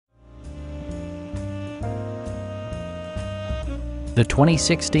The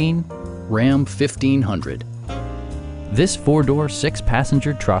 2016 Ram 1500. This four-door,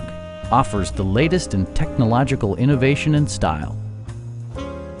 six-passenger truck offers the latest in technological innovation and style.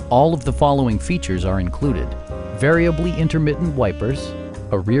 All of the following features are included: variably intermittent wipers,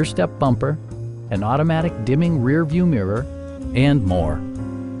 a rear step bumper, an automatic dimming rear view mirror, and more.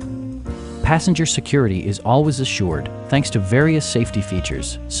 Passenger security is always assured thanks to various safety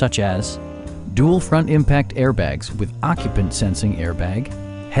features such as dual front impact airbags with occupant sensing airbag,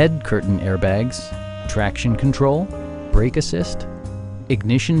 head curtain airbags, traction control, brake assist,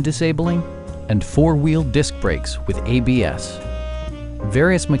 ignition disabling, and four-wheel disc brakes with ABS.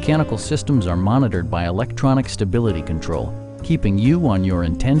 Various mechanical systems are monitored by electronic stability control, keeping you on your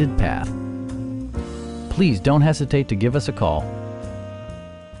intended path. Please don't hesitate to give us a call.